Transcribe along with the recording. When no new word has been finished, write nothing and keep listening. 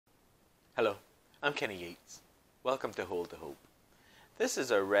Hello, I'm Kenny Yates. Welcome to Hold the Hope. This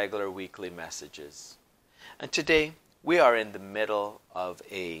is our regular weekly messages. And today we are in the middle of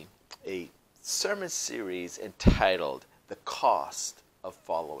a sermon series entitled The Cost of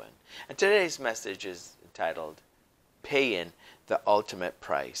Following. And today's message is entitled Paying the Ultimate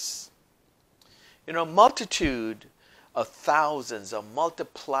Price. You know, multitude of thousands or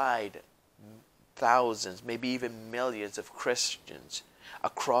multiplied thousands, maybe even millions of Christians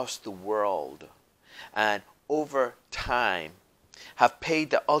across the world and over time have paid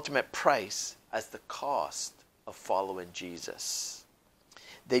the ultimate price as the cost of following Jesus.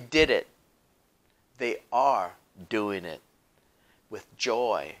 They did it. They are doing it with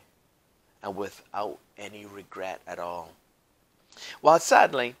joy and without any regret at all. While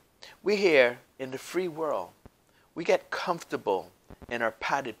sadly, we here in the free world, we get comfortable in our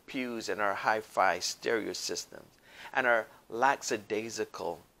padded pews and our hi-fi stereo systems and our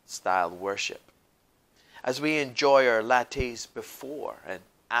lackadaisical style worship as we enjoy our lattes before and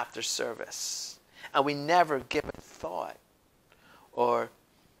after service, and we never give a thought or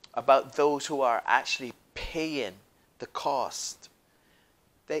about those who are actually paying the cost.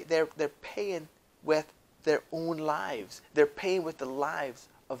 They're paying with their own lives. They're paying with the lives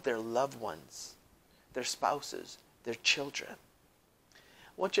of their loved ones, their spouses, their children. I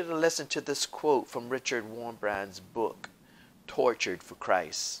want you to listen to this quote from Richard Wurmbrand's book, Tortured for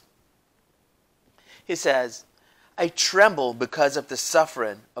Christ. He says, "I tremble because of the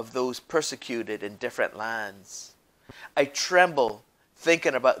suffering of those persecuted in different lands. I tremble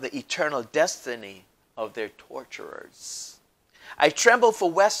thinking about the eternal destiny of their torturers. I tremble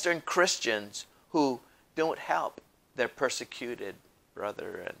for Western Christians who don't help their persecuted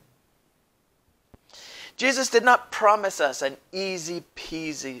brethren." Jesus did not promise us an easy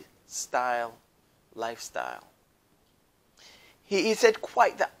peasy style lifestyle. He said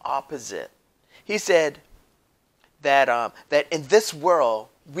quite the opposite. He said that in this world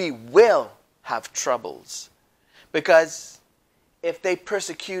we will have troubles, because if they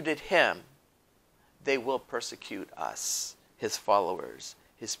persecuted him, they will persecute us, his followers,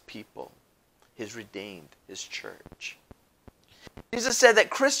 his people, his redeemed, his church. Jesus said that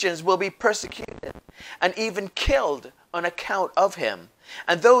Christians will be persecuted and even killed on account of him.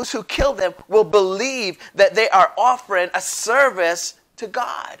 And those who kill them will believe that they are offering a service to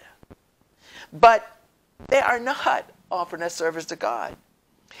God. But they are not offering a service to God.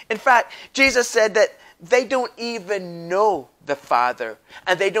 In fact, Jesus said that they don't even know the Father,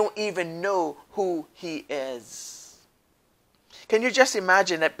 and they don't even know who he is. Can you just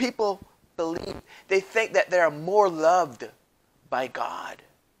imagine that people believe, they think that they are more loved by God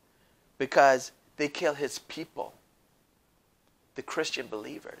because they kill his people, the Christian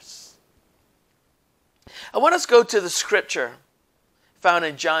believers? I want us to go to the scripture found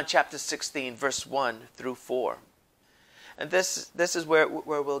in John chapter 16, verse 1 through 4. And this is where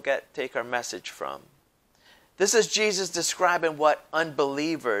we'll take our message from. This is Jesus describing what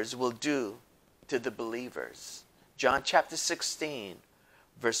unbelievers will do to the believers. John chapter 16,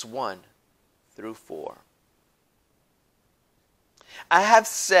 verse 1 through 4. "I have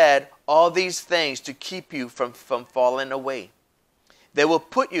said all these things to keep you from falling away. They will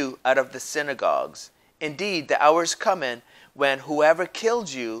put you out of the synagogues. Indeed, the hour is coming when whoever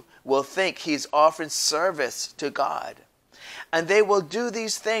kills you will think he's offering service to God. And they will do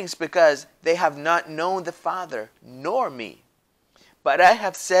these things because they have not known the Father nor me. But I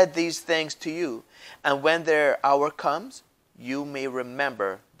have said these things to you, and when their hour comes, you may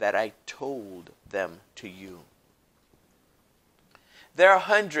remember that I told them to you." There are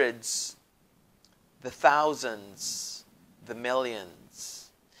hundreds, the thousands, the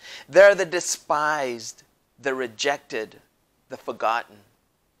millions. There are the despised, the rejected, the forgotten.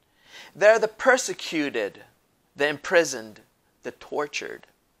 There are the persecuted, the imprisoned, the tortured.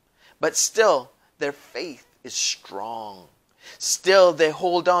 But still, their faith is strong. Still, they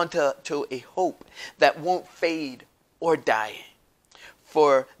hold on to a hope that won't fade or die.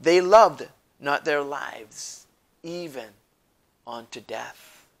 For they loved not their lives, even unto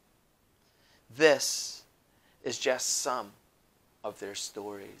death. This is just some of their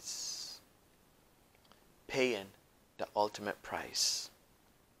stories. Paying the ultimate price.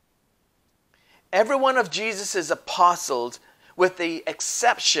 Every one of Jesus' apostles, with the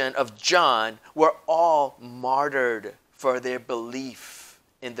exception of John, were all martyred for their belief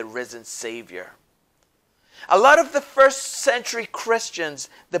in the risen Savior. A lot of the first century Christians,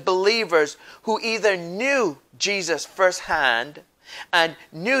 the believers who either knew Jesus firsthand and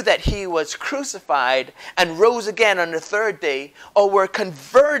knew that he was crucified and rose again on the third day, or were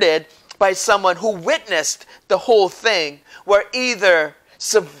converted by someone who witnessed the whole thing, were either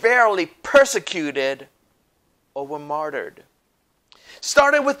severely persecuted or were martyred.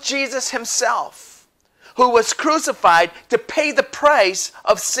 Starting with Jesus himself, who was crucified to pay the price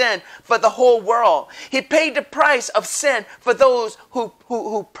of sin for the whole world. He paid the price of sin for those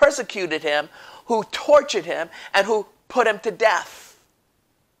who persecuted him, who tortured him, and who put him to death.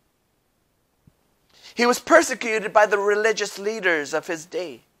 He was persecuted by the religious leaders of his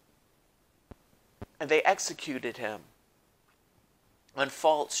day, and they executed him on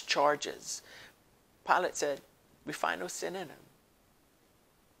false charges. Pilate said, "We find no sin in him."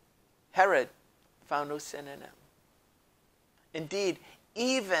 Herod found no sin in him. Indeed,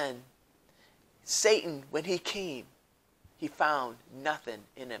 even Satan, when he came, he found nothing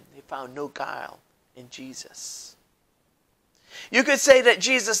in him. He found no guile in Jesus. You could say that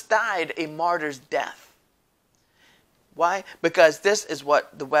Jesus died a martyr's death. Why? Because this is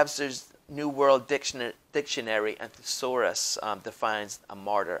what the Webster's New World Dictionary and Thesaurus defines a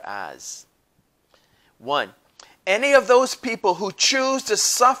martyr as. 1. Any of those people who choose to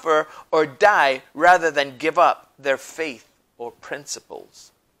suffer or die rather than give up their faith or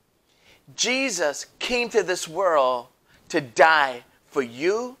principles. Jesus came to this world to die for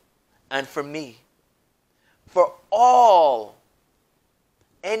you and for me. For all,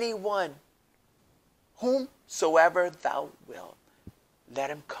 anyone, whomsoever thou wilt, let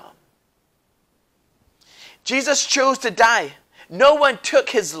him come. Jesus chose to die. No one took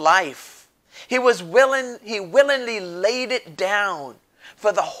his life. He willingly laid it down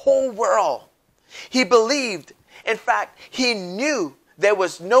for the whole world. He believed, in fact, he knew there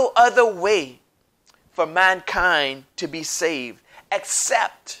was no other way for mankind to be saved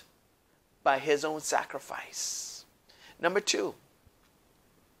except by his own sacrifice. Number 2,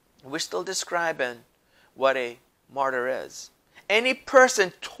 we're still describing what a martyr is. Any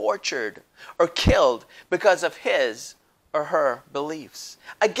person tortured or killed because of his or her beliefs.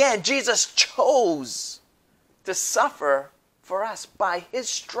 Again, Jesus chose to suffer for us. By his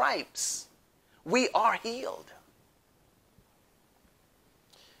stripes, we are healed.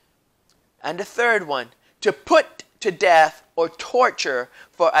 And the third one, to put to death or torture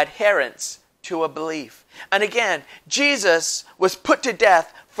for adherence to a belief. And again, Jesus was put to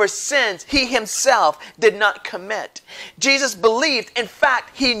death for sins he himself did not commit. Jesus believed, in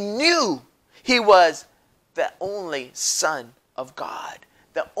fact, he knew he was the only Son of God,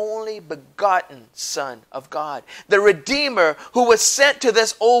 the only begotten Son of God, the Redeemer who was sent to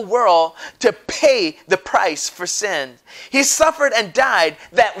this old world to pay the price for sin. He suffered and died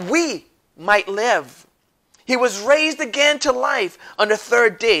that we might live. He was raised again to life on the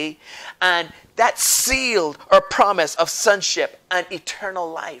third day, and that sealed our promise of sonship and eternal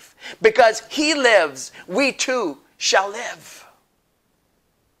life. Because he lives, we too shall live.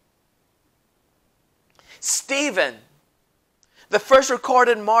 Stephen, the first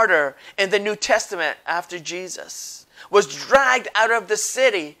recorded martyr in the New Testament after Jesus, was dragged out of the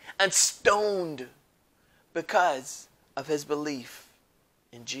city and stoned because of his belief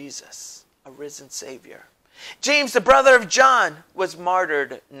in Jesus, a risen Savior. James, the brother of John, was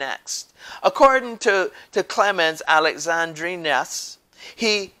martyred next. According to Clemens Alexandrinus,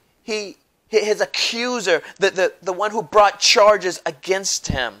 his accuser, the one who brought charges against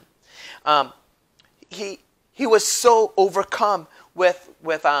him, he was so overcome with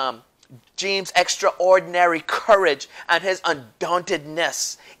James' extraordinary courage and his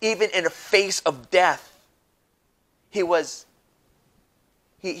undauntedness, even in the face of death. He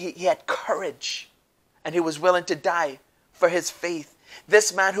had courage, and he was willing to die for his faith.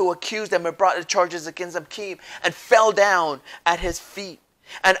 This man who accused him and brought the charges against him came and fell down at his feet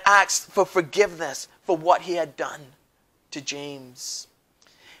and asked for forgiveness for what he had done to James.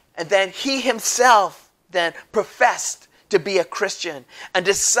 And then he himself then professed to be a Christian and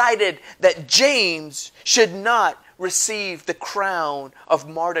decided that James should not receive the crown of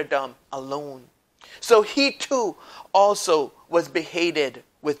martyrdom alone. So he too also was beheaded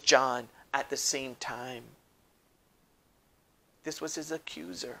with John at the same time. This was his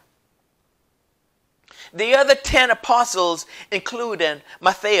accuser. The other 10 apostles, including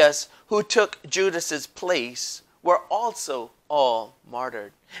Matthias, who took Judas's place, were also all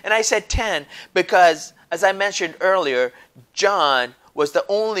martyred. And I said 10 because, as I mentioned earlier, John was the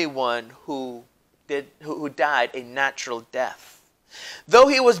only one who died a natural death. Though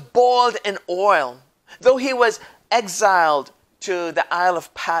he was boiled in oil, though he was exiled to the Isle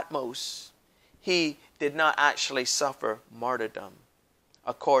of Patmos, he did not actually suffer martyrdom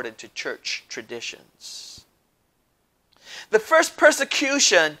according to church traditions. The first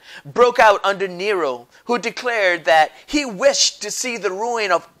persecution broke out under Nero, who declared that he wished to see the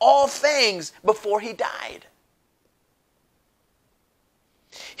ruin of all things before he died.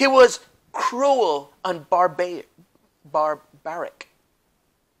 He was cruel and barbaric.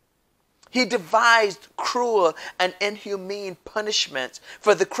 He devised cruel and inhumane punishments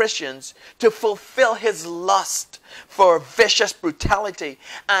for the Christians to fulfill his lust for vicious brutality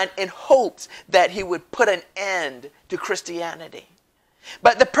and in hopes that he would put an end to Christianity.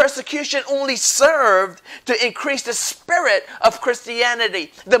 But the persecution only served to increase the spirit of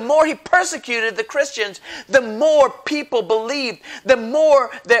Christianity. The more he persecuted the Christians, the more people believed, the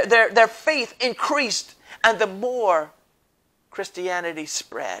more their faith increased, and the more Christianity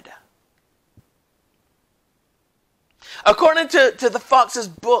spread. According to the Fox's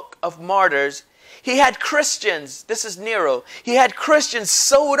Book of Martyrs, he had Christians, this is Nero, he had Christians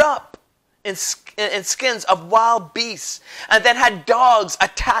sewed up in skins of wild beasts, and then had dogs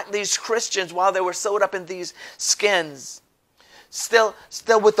attack these Christians while they were sewed up in these skins, still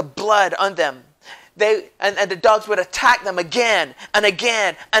with the blood on them. And the dogs would attack them again and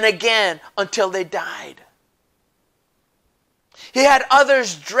again and again until they died. He had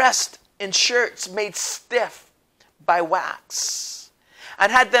others dressed in shirts made stiff by wax,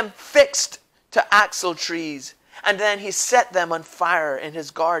 and had them fixed to axle trees, and then he set them on fire in his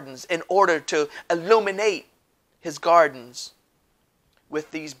gardens in order to illuminate his gardens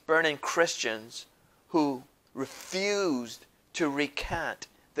with these burning Christians who refused to recant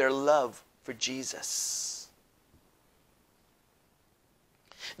their love for Jesus.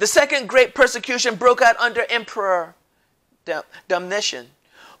 The second great persecution broke out under Emperor Domitian,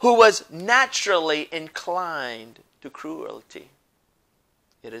 who was naturally inclined to cruelty,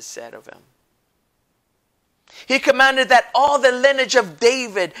 it is said of him. He commanded that all the lineage of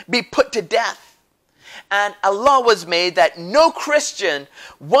David be put to death. And a law was made that no Christian,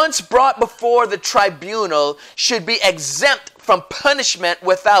 once brought before the tribunal, should be exempt from punishment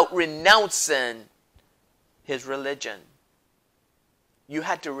without renouncing his religion. You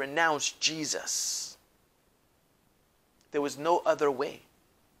had to renounce Jesus. There was no other way.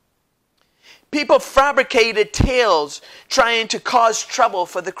 People fabricated tales trying to cause trouble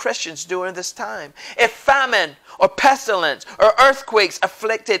for the Christians during this time. If famine or pestilence or earthquakes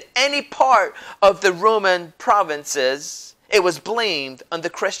afflicted any part of the Roman provinces, it was blamed on the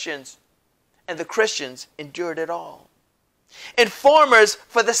Christians, and the Christians endured it all. Informers,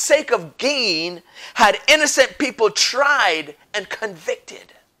 for the sake of gain, had innocent people tried and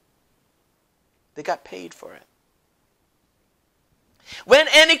convicted. They got paid for it. When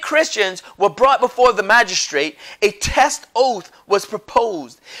any Christians were brought before the magistrate, a test oath was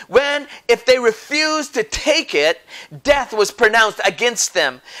proposed. If they refused to take it, death was pronounced against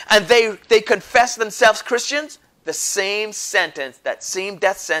them, and they confessed themselves Christians, the same sentence, that same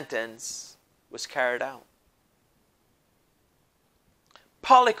death sentence, was carried out.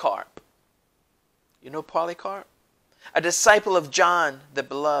 Polycarp. You know Polycarp? A disciple of John the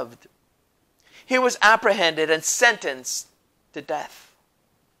Beloved. He was apprehended and sentenced to death.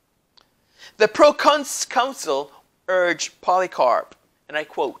 The proconsul urged Polycarp, and I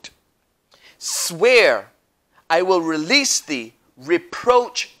quote, "Swear I will release thee,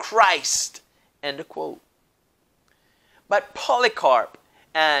 reproach Christ," end of quote. But Polycarp,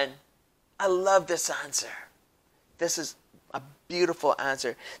 and I love this answer. This is a beautiful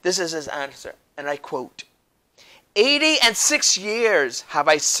answer. This is his answer, and I quote, 86 years have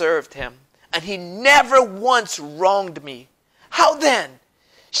I served him, and he never once wronged me. How then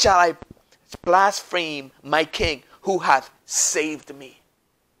shall I blaspheme my king who hath saved me?"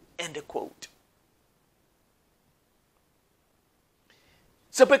 End of quote.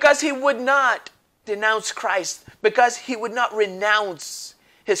 So because he would not denounce Christ, because he would not renounce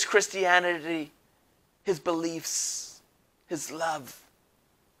his Christianity, his beliefs, his love,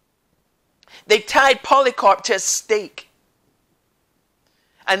 they tied Polycarp to a stake,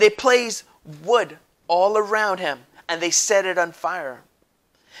 and they placed wood all around him, and they set it on fire.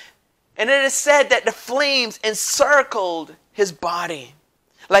 And it is said that the flames encircled his body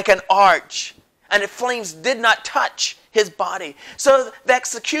like an arch, and the flames did not touch his body. So the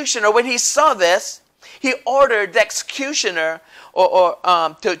executioner, when he saw this, he ordered the executioner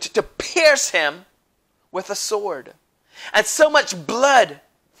to pierce him with a sword. And so much blood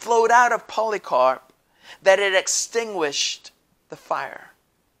flowed out of Polycarp that it extinguished the fire.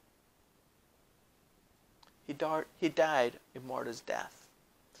 He died a martyr's death.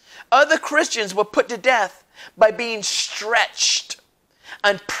 Other Christians were put to death by being stretched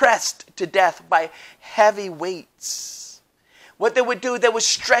and pressed to death by heavy weights. What they would do, they would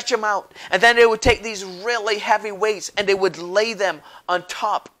stretch them out, and then they would take these really heavy weights and they would lay them on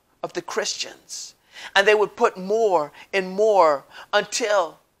top of the Christians. And they would put more and more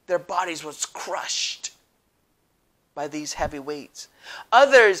until their bodies was crushed by these heavy weights.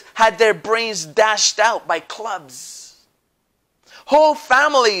 Others had their brains dashed out by clubs. Whole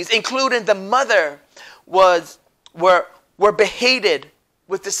families, including the mother, were beheaded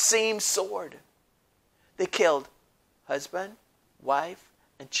with the same sword. They killed husband, wife,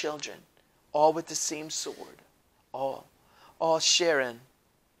 and children, all with the same sword, all sharing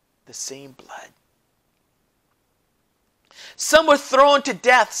the same blood. Some were thrown to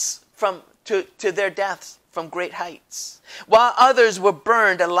their deaths from great heights, while others were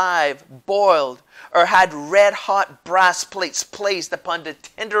burned alive, boiled, or had red-hot brass plates placed upon the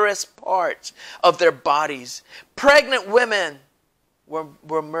tenderest parts of their bodies. Pregnant women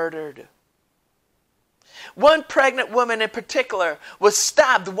were murdered. One pregnant woman in particular was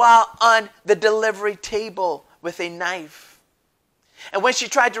stabbed while on the delivery table with a knife. And when she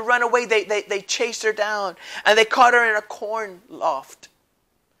tried to run away, they chased her down, and they caught her in a corn loft.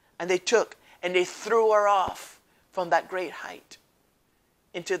 And they threw her off from that great height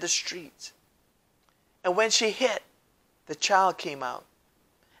into the street. And when she hit, the child came out.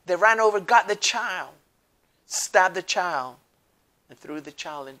 They ran over, got the child, stabbed the child, and threw the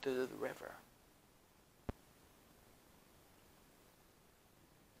child into the river.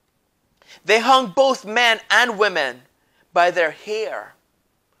 They hung both men and women by their hair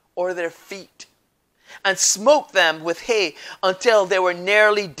or their feet, and smoked them with hay until they were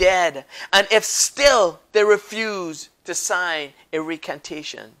nearly dead. And if still they refused to sign a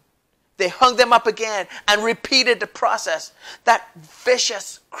recantation, they hung them up again and repeated the process, that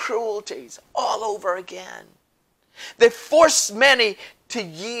vicious cruelties all over again. They forced many to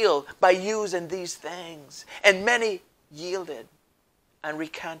yield by using these things, and many yielded and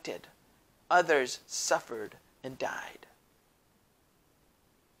recanted. Others suffered and died.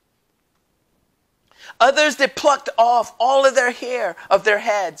 Others they plucked off all of their hair of their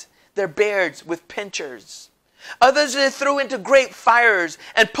heads, their beards with pincers. Others they threw into great fires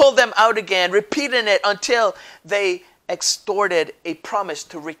and pulled them out again, repeating it until they extorted a promise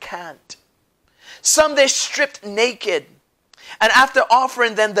to recant. Some they stripped naked, and after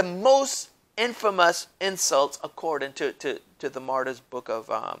offering them the most infamous insults, according to the Martyrs book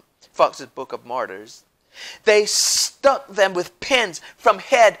of Fox's Book of Martyrs, they stuck them with pins from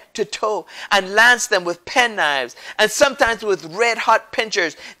head to toe and lanced them with penknives, and sometimes with red-hot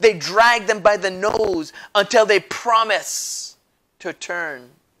pincers. They dragged them by the nose until they promised to turn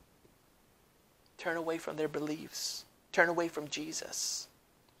away from their beliefs, turn away from Jesus.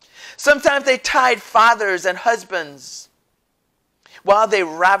 Sometimes they tied fathers and husbands while they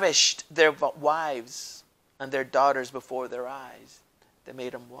ravished their wives and their daughters before their eyes. They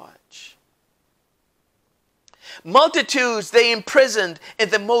made them watch. Multitudes they imprisoned in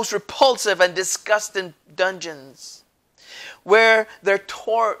the most repulsive and disgusting dungeons, where they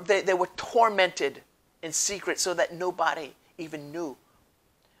were tormented in secret so that nobody even knew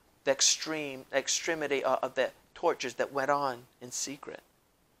the extremity of the tortures that went on in secret.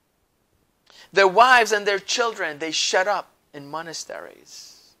 Their wives and their children they shut up in monasteries.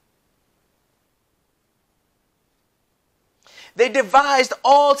 They devised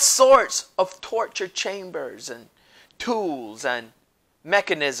all sorts of torture chambers and tools and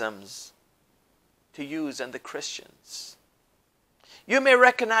mechanisms to use on the Christians. You may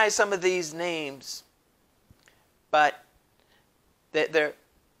recognize some of these names, but they're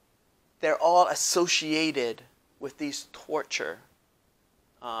all associated with these torture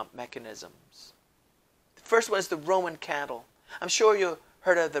mechanisms. The first one is the Roman candle. I'm sure you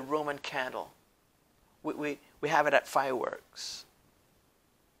heard of the Roman candle. We have it at fireworks.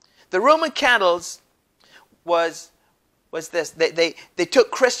 The Roman candles was this. They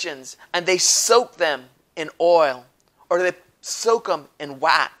took Christians and they soaked them in oil, or they soak them in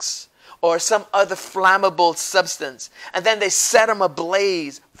wax or some other flammable substance, and then they set them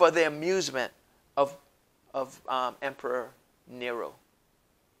ablaze for the amusement of Emperor Nero.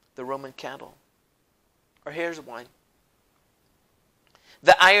 The Roman candle. Or here's one.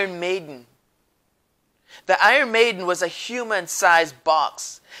 The Iron Maiden. The Iron Maiden was a human-sized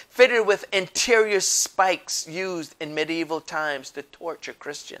box fitted with interior spikes used in medieval times to torture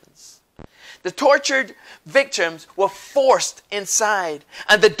Christians. The tortured victims were forced inside,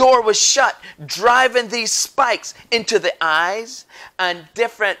 and the door was shut, driving these spikes into the eyes and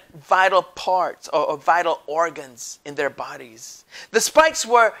different vital parts or vital organs in their bodies. The spikes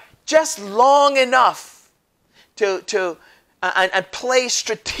were just long enough and placed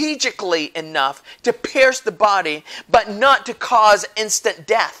strategically enough to pierce the body, but not to cause instant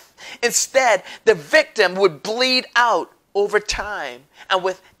death. Instead, the victim would bleed out over time and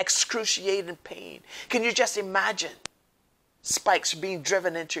with excruciating pain. Can you just imagine spikes being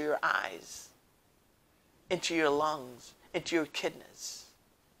driven into your eyes, into your lungs, into your kidneys,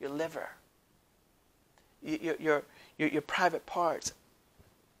 your liver, your private parts,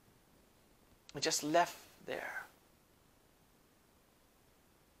 and just left there.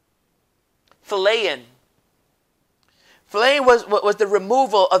 Filleting. Filleting was the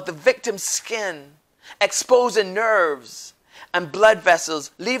removal of the victim's skin, exposing nerves and blood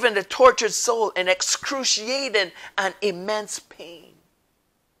vessels, leaving the tortured soul in excruciating and immense pain.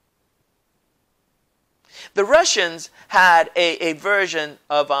 The Russians had a version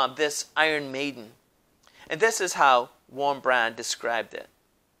of this Iron Maiden. And this is how Wurmbrand described it.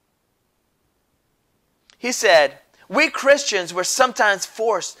 He said, "We Christians were sometimes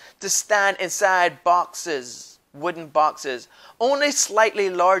forced to stand inside boxes, wooden boxes, only slightly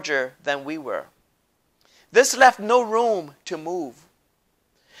larger than we were. This left no room to move.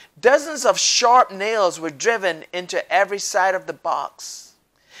 Dozens of sharp nails were driven into every side of the box,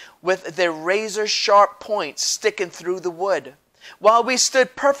 with their razor-sharp points sticking through the wood. While we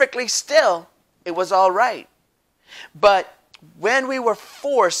stood perfectly still, it was all right. But when we were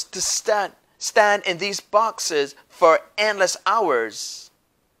forced to stand in these boxes for endless hours,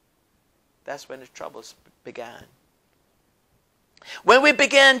 that's when the troubles began. When we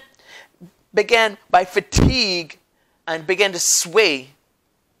began by fatigue and began to sway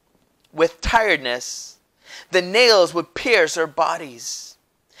with tiredness, the nails would pierce our bodies.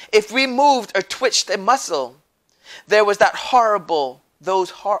 If we moved or twitched a muscle, there was those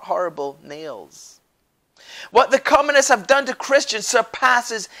horrible nails. What the communists have done to Christians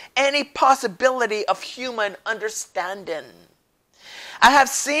surpasses any possibility of human understanding. I have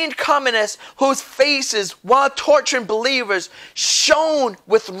seen communists whose faces, while torturing believers, shone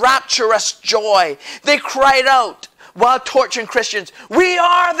with rapturous joy. They cried out while torturing Christians, "We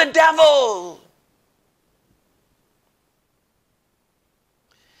are the devil!"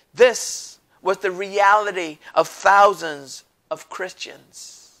 This was the reality of thousands of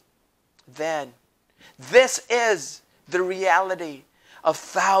Christians then. This is the reality of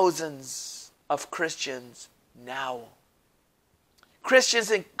thousands of Christians now. Christians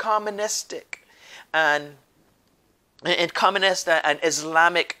in communist and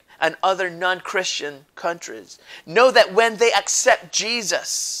Islamic and other non-Christian countries know that when they accept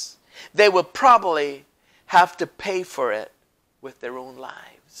Jesus, they will probably have to pay for it with their own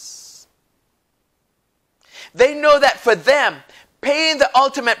lives. They know that for them, paying the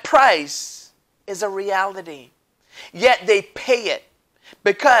ultimate price is a reality. Yet they pay it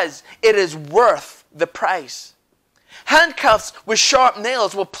because it is worth the price. Handcuffs with sharp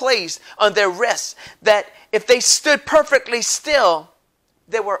nails were placed on their wrists that if they stood perfectly still,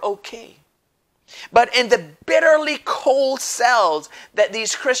 they were okay. But in the bitterly cold cells that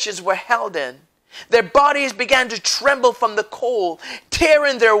these Christians were held in, their bodies began to tremble from the cold,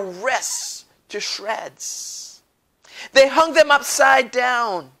 tearing their wrists to shreds. They hung them upside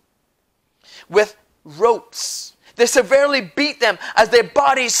down with ropes. They severely beat them as their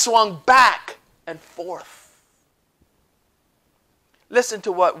bodies swung back and forth. Listen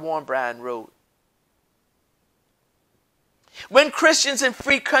to what Wurmbrand wrote. When Christians in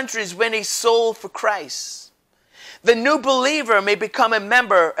free countries win a soul for Christ, the new believer may become a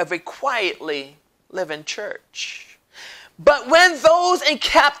member of a quietly living church. But when those in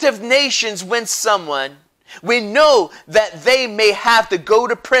captive nations win someone, we know that they may have to go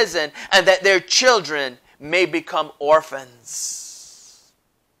to prison and that their children may become orphans.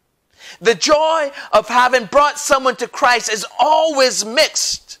 The joy of having brought someone to Christ is always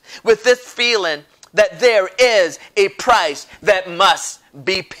mixed with this feeling that there is a price that must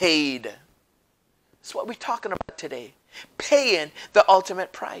be paid. That's what we're talking about today. Paying the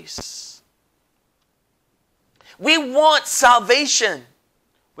ultimate price. We want salvation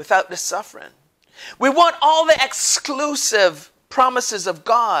without the suffering. We want all the exclusive promises of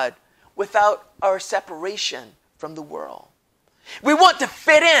God without our separation from the world. We want to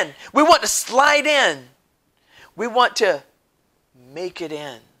fit in. We want to slide in. We want to make it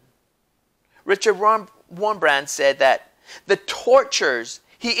in. Richard Wurmbrand said that the tortures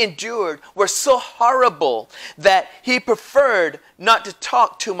he endured were so horrible that he preferred not to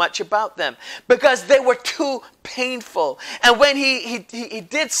talk too much about them because they were too painful. And when he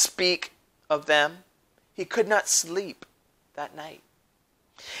did speak of them, he could not sleep that night.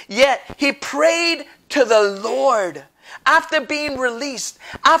 Yet he prayed to the Lord after being released,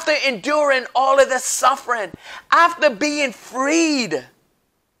 after enduring all of this suffering, after being freed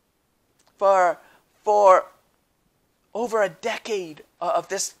for over a decade of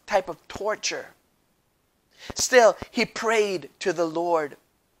this type of torture. Still, he prayed to the Lord.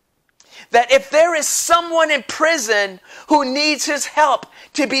 that if there is someone in prison who needs his help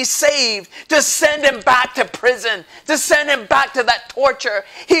to be saved, to send him back to prison, to send him back to that torture,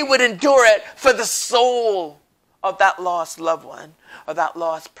 he would endure it for the soul of that lost loved one or that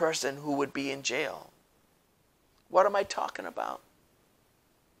lost person who would be in jail. What am I talking about?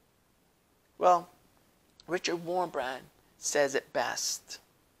 Well, Richard Wurmbrand says it best.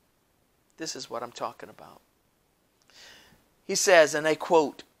 This is what I'm talking about. He says, and I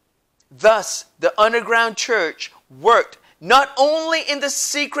quote, "Thus, the underground church worked not only in the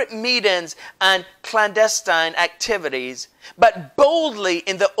secret meetings and clandestine activities, but boldly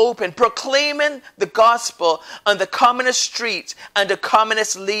in the open, proclaiming the gospel on the communist streets and the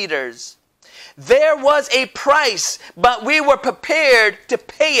communist leaders. There was a price, but we were prepared to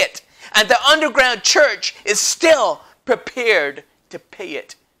pay it, and the underground church is still prepared to pay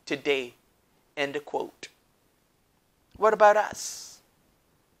it today." End of quote. What about us?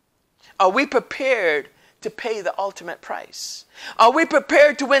 Are we prepared to pay the ultimate price? Are we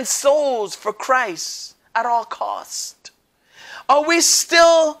prepared to win souls for Christ at all cost? Are we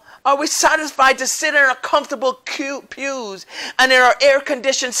satisfied to sit in our comfortable pews and in our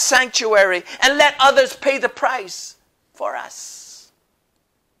air-conditioned sanctuary and let others pay the price for us?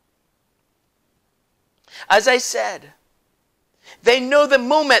 As I said, they know the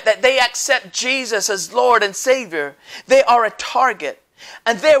moment that they accept Jesus as Lord and Savior, they are a target,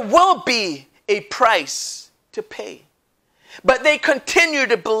 and there will be a price to pay. But they continue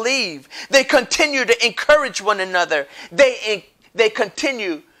to believe. They continue to encourage one another. They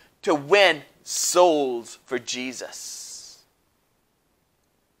continue to win souls for Jesus.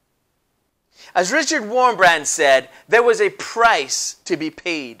 As Richard Wurmbrand said, there was a price to be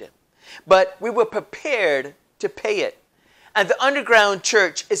paid, but we were prepared to pay it. And the underground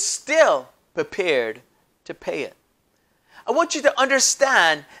church is still prepared to pay it. I want you to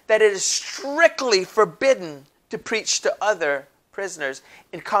understand that it is strictly forbidden to preach to other prisoners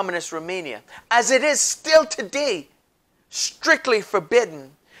in communist Romania, as it is still today strictly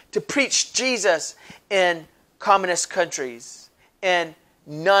forbidden to preach Jesus in communist countries and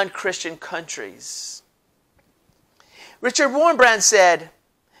non-Christian countries. Richard Wurmbrand said,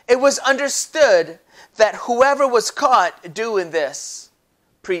 "It was understood that whoever was caught doing this,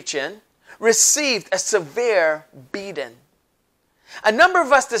 preaching, received a severe beating. A number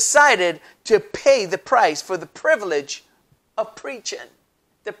of us decided to pay the price for the privilege of preaching.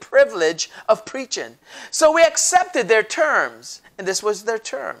 The privilege of preaching. So we accepted their terms, and this was their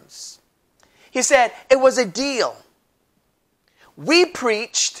terms." He said, "It was a deal. We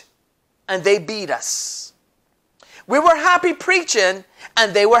preached, and they beat us. We were happy preaching,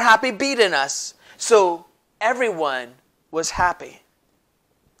 and they were happy beating us. So everyone was happy."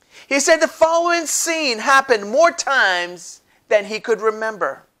 He said the following scene happened more times than he could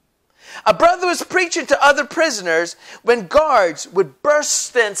remember. A brother was preaching to other prisoners when guards would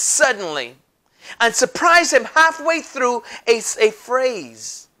burst in suddenly and surprise him halfway through a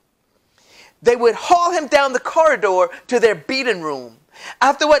phrase. They would haul him down the corridor to their beating room.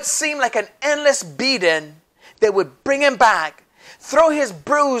 After what seemed like an endless beating, they would bring him back, throw his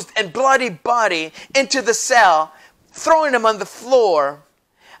bruised and bloody body into the cell, throwing him on the floor,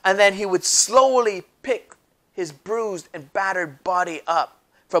 and then he would slowly pick his bruised and battered body up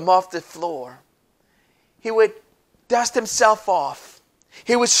from off the floor. He would dust himself off.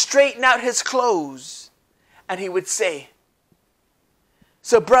 He would straighten out his clothes, and he would say,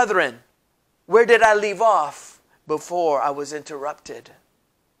 "So, brethren, where did I leave off before I was interrupted?"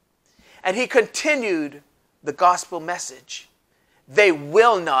 And he continued the gospel message. They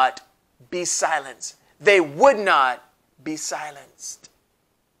will not be silenced. They would not be silenced.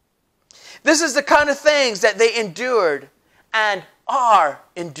 This is the kind of things that they endured and are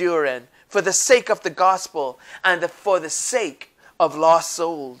enduring for the sake of the gospel and for the sake of lost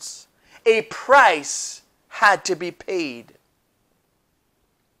souls. A price had to be paid.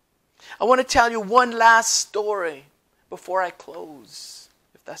 I want to tell you one last story before I close,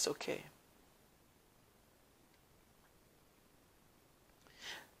 if that's okay.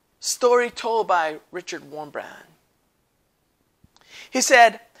 Story told by Richard Wurmbrand. He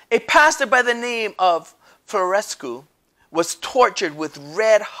said, a pastor by the name of Florescu was tortured with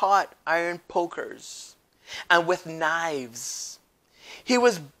red-hot iron pokers and with knives. He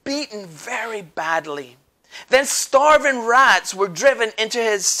was beaten very badly. Then starving rats were driven into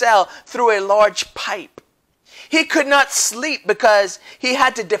his cell through a large pipe. He could not sleep because he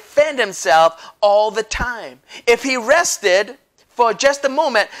had to defend himself all the time. If he rested for just a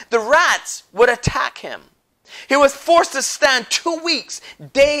moment, the rats would attack him. He was forced to stand 2 weeks,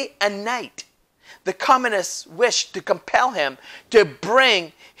 day and night. The communists wished to compel him to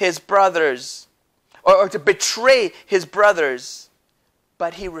bring his brothers or to betray his brothers,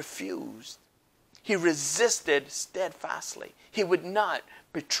 but he refused. He resisted steadfastly. He would not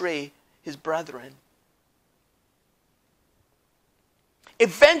betray his brethren.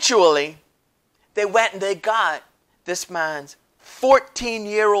 Eventually, they went and they got this man's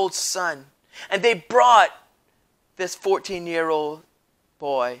 14-year-old son. And they brought this 14-year-old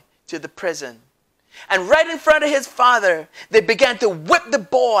boy to the prison. And right in front of his father, they began to whip the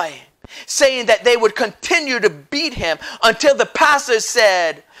boy, saying that they would continue to beat him until the pastor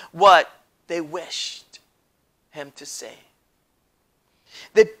said what they wished him to say.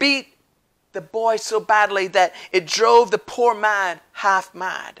 They beat the boy so badly that it drove the poor man half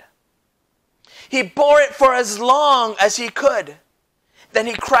mad. He bore it for as long as he could. Then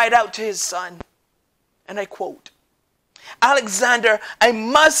he cried out to his son, and I quote, "Alexander, I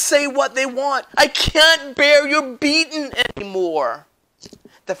must say what they want. I can't bear your beating anymore."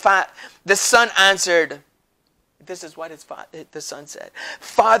 The son answered, this is what the son said,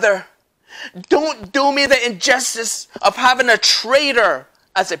 "Father, don't do me the injustice of having a traitor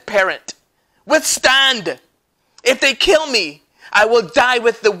as a parent. Withstand. If they kill me, I will die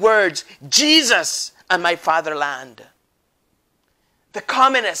with the words, 'Jesus and my fatherland.'" The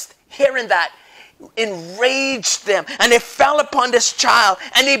communists, hearing that, enraged them, and they fell upon this child,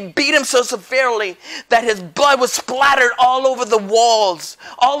 and they beat him so severely that his blood was splattered all over the walls,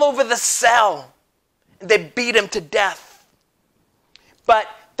 all over the cell. They beat him to death. But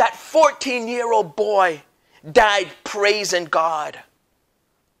that 14-year-old boy died praising God.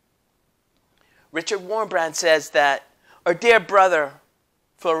 Richard Wurmbrand says that our dear brother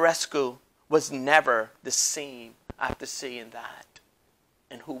Florescu was never the same after seeing that.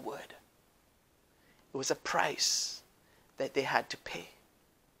 And who would? It was a price that they had to pay.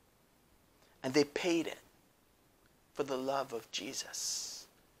 And they paid it for the love of Jesus.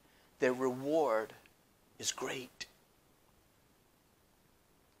 Their reward is great.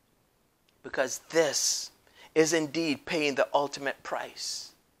 Because this is indeed paying the ultimate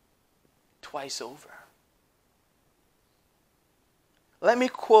price twice over. Let me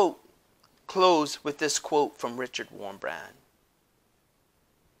close with this quote from Richard Wurmbrand.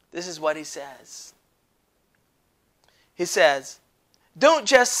 This is what he says. He says, "Don't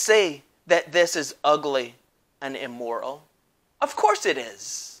just say that this is ugly and immoral. Of course it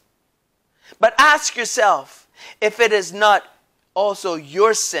is. But ask yourself if it is not also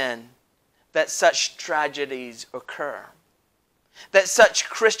your sin that such tragedies occur, that such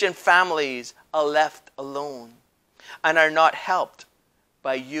Christian families are left alone and are not helped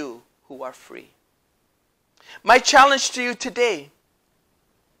by you who are free. My challenge to you today,"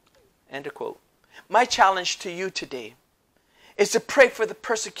 end of quote. "My challenge to you today is to pray for the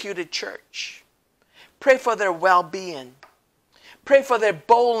persecuted church. Pray for their well-being. Pray for their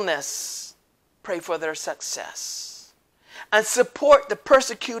boldness. Pray for their success. And support the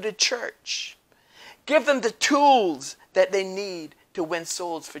persecuted church. Give them the tools that they need to win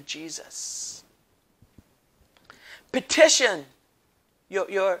souls for Jesus. Petition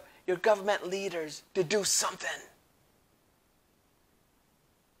your government leaders to do something.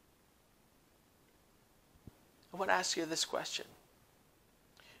 I want to ask you this question.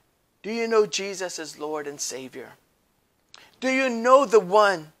 Do you know Jesus as Lord and Savior? Do you know the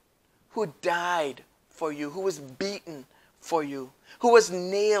one who died for you, who was beaten for you, who was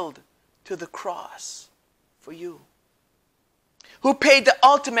nailed to the cross for you, who paid the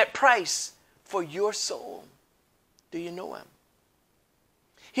ultimate price for your soul? Do you know him?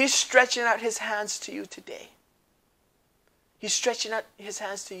 He's stretching out his hands to you today. He's stretching out his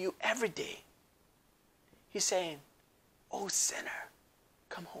hands to you every day. He's saying, "Oh sinner,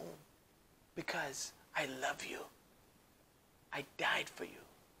 come home because I love you. I died for you.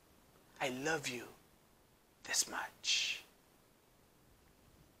 I love you this much."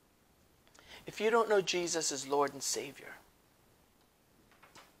 If you don't know Jesus as Lord and Savior,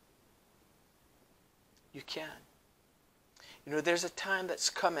 you can. You know, there's a time that's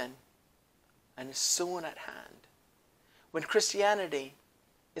coming and is soon at hand when Christianity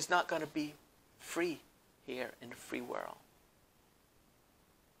is not going to be free here in the free world.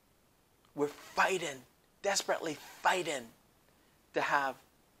 We're fighting, desperately fighting to have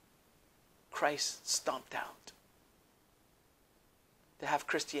Christ stomped out, to have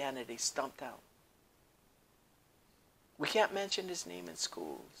Christianity stomped out. We can't mention his name in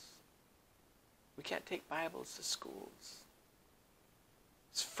schools. We can't take Bibles to schools.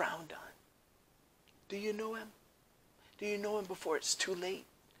 It's frowned on. Do you know him? Do you know him before it's too late?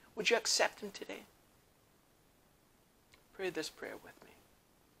 Would you accept him today? Pray this prayer with me.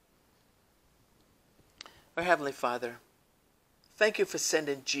 Our Heavenly Father, thank you for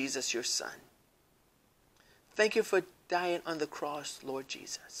sending Jesus, your Son. Thank you for dying on the cross, Lord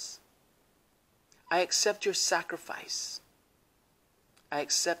Jesus. I accept your sacrifice. I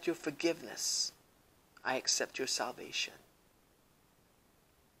accept your forgiveness. I accept your salvation.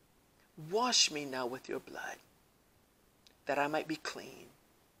 Wash me now with your blood, that I might be clean.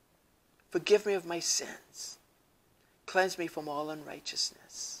 Forgive me of my sins. Cleanse me from all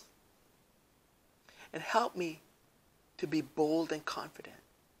unrighteousness. And help me to be bold and confident.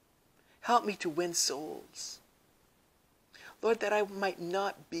 Help me to win souls. Lord, that I might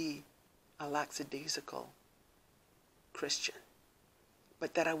not be a lackadaisical Christian,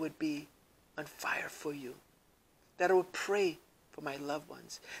 but that I would be on fire for you. That I would pray for my loved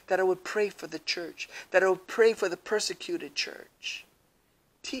ones. That I would pray for the church. That I would pray for the persecuted church.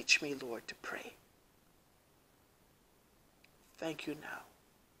 Teach me, Lord, to pray. Thank you now.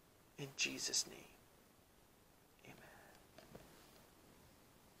 In Jesus' name.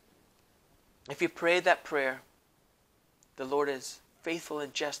 If you pray that prayer, the Lord is faithful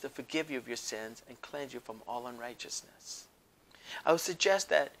and just to forgive you of your sins and cleanse you from all unrighteousness. I would suggest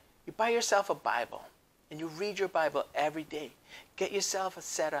that you buy yourself a Bible and you read your Bible every day. Get yourself a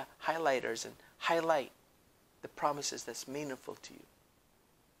set of highlighters and highlight the promises that's meaningful to you.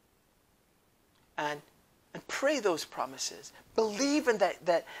 And pray those promises. Believe in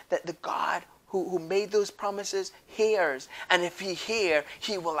that the God who made those promises hears. And if he hears,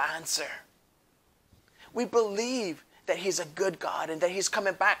 he will answer. We believe that he's a good God and that he's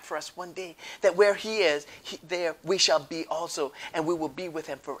coming back for us one day. That where he is, there we shall be also. And we will be with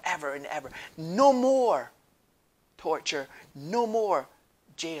him forever and ever. No more torture. No more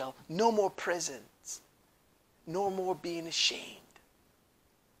jail. No more prisons. No more being ashamed.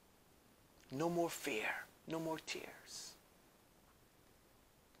 No more fear. No more tears.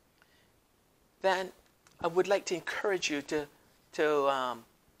 Then I would like to encourage you to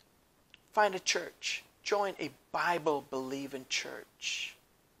find a church. Join a Bible-believing church.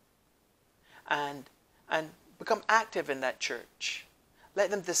 And become active in that church.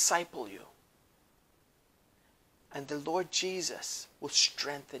 Let them disciple you. And the Lord Jesus will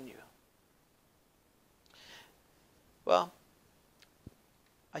strengthen you. Well,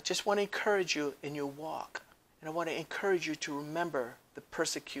 I just want to encourage you in your walk. And I want to encourage you to remember the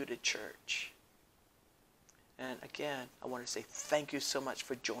persecuted church. And again, I want to say thank you so much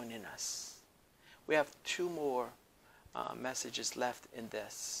for joining us. We have 2 more messages left in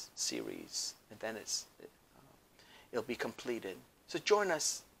this series, and then it'll be completed. So join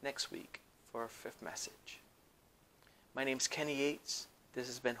us next week for our 5th message. My name's Kenny Yates. This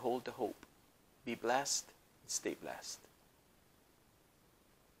has been Hold to Hope. Be blessed and stay blessed.